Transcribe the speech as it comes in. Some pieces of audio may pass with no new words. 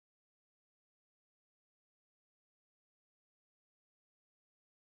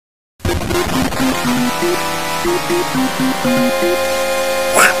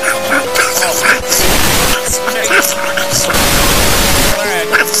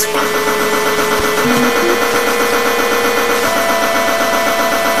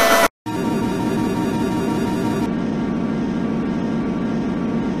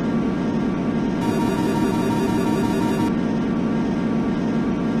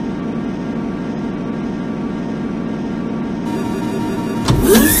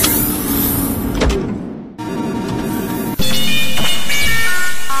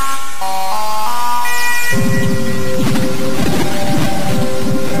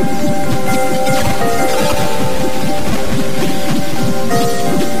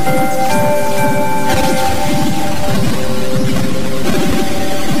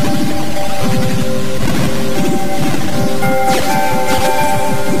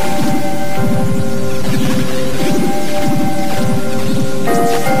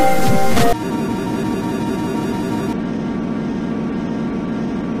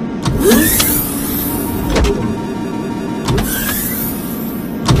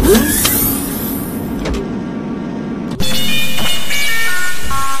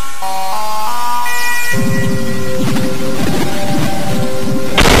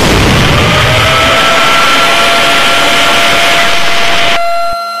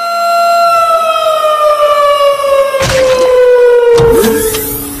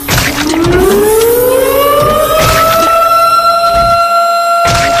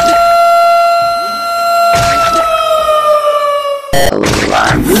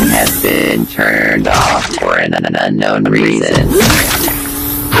Alarm has been turned off for an unknown reason.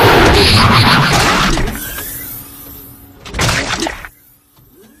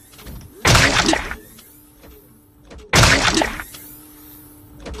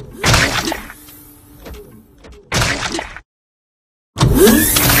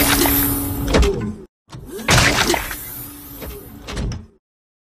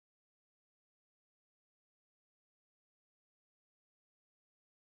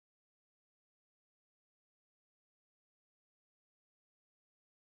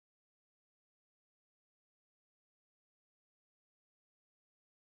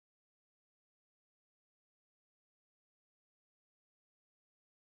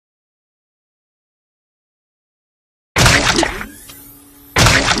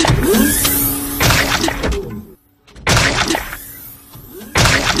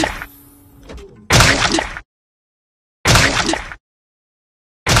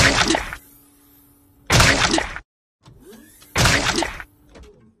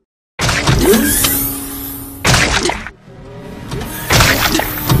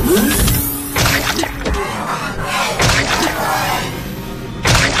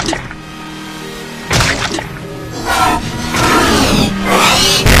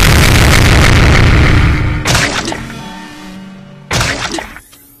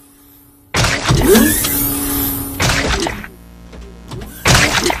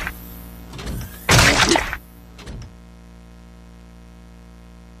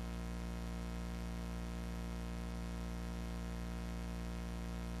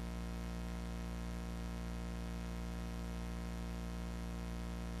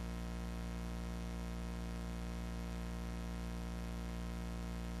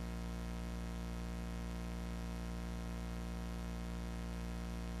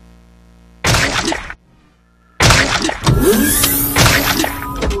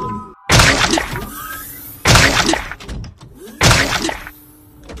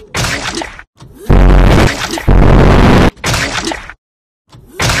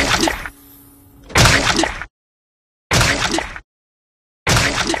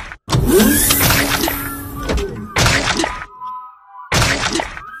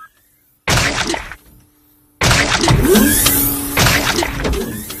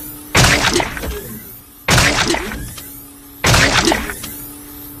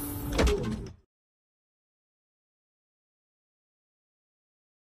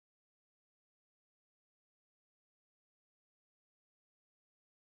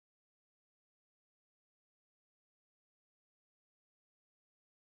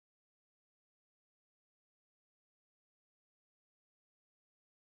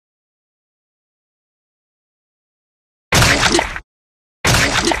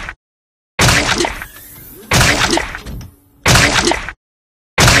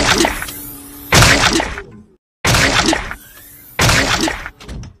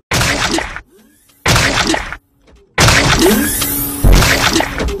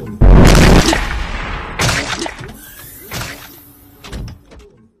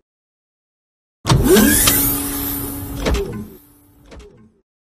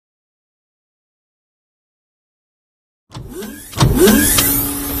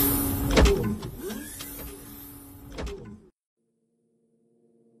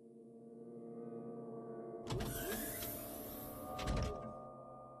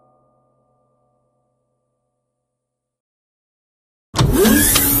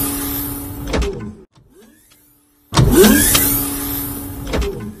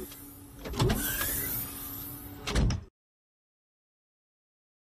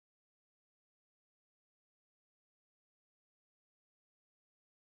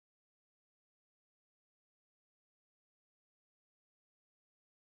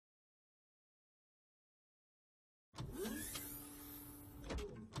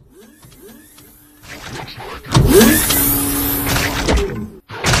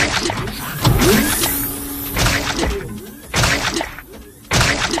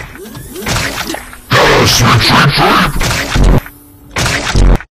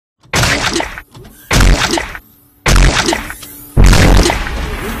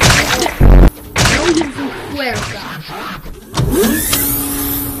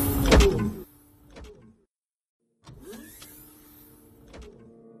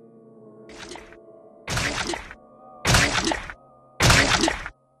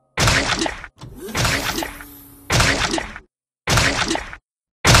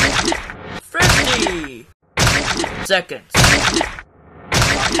 Seconds.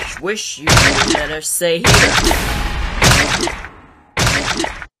 I wish you would better stay here.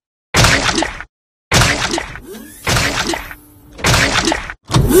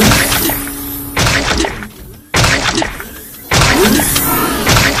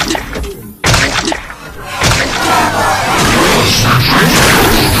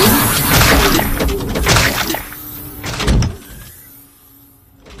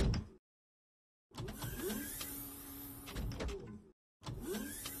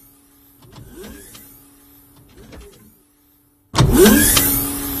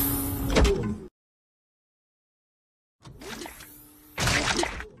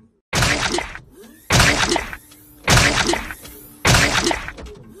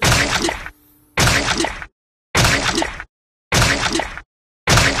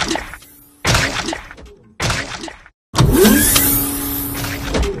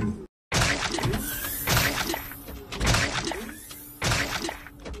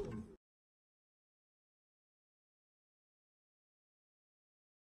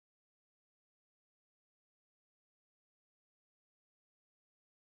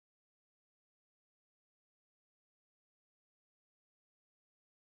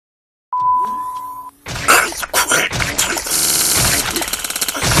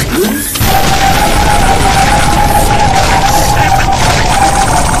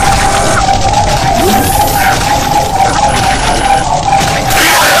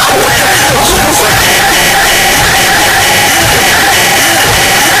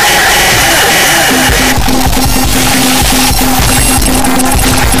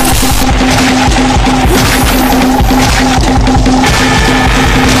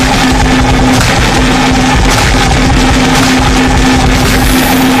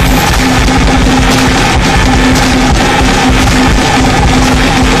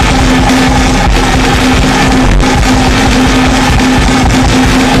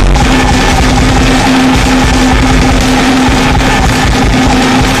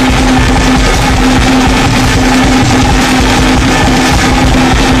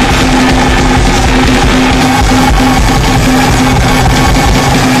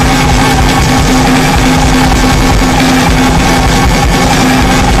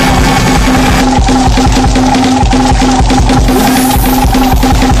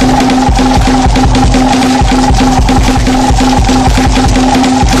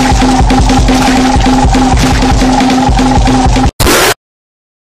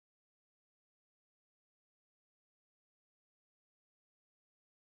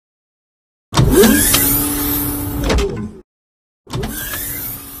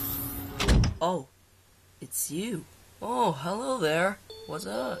 Oh, it's you. Oh, hello there. What's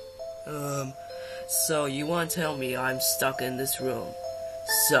up? So you want to tell me I'm stuck in this room.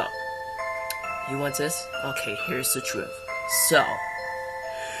 So, you want this? Okay, here's the truth. So,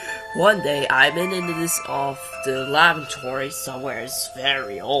 one day I've been into this the laboratory somewhere. It's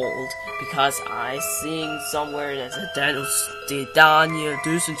very old because I seen somewhere there's a Daniel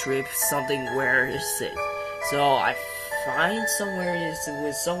trip something where it's it. So I find somewhere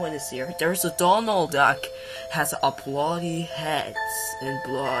when someone is here. There's a Donald Duck has a bloody head and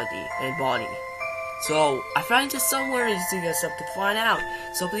body. So I find it somewhere is something to find out.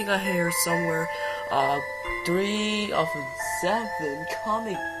 Something I hear somewhere. 3 of 7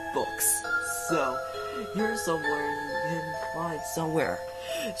 comic books. So here's somewhere you can find somewhere.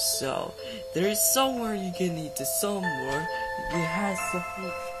 So there is somewhere you can need to somewhere. It has some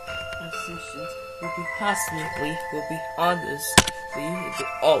positions. Will be honestly, will be honestly,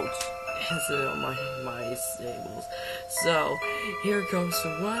 my stables. So here comes the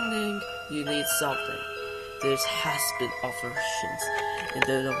one thing. You need something. There has been operations, and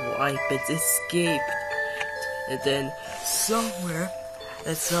then the wife escaped, and then somewhere,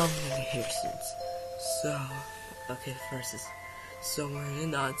 and something happens. So, okay, first is somewhere in the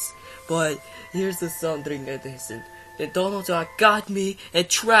nuts, but here's the something that isn't. The Donald Duck got me and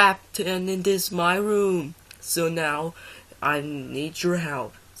trapped and in this my room. So now I need your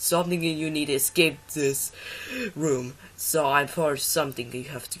help. Something you need to escape this room. So I'm for something you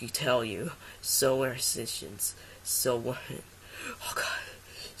have to tell you. So where sessions. So oh god.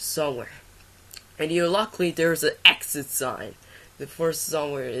 Somewhere. And luckily there's an exit sign. The first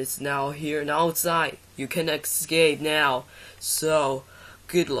somewhere is now here and outside. You can escape now. So,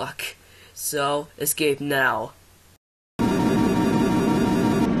 good luck. So, escape now.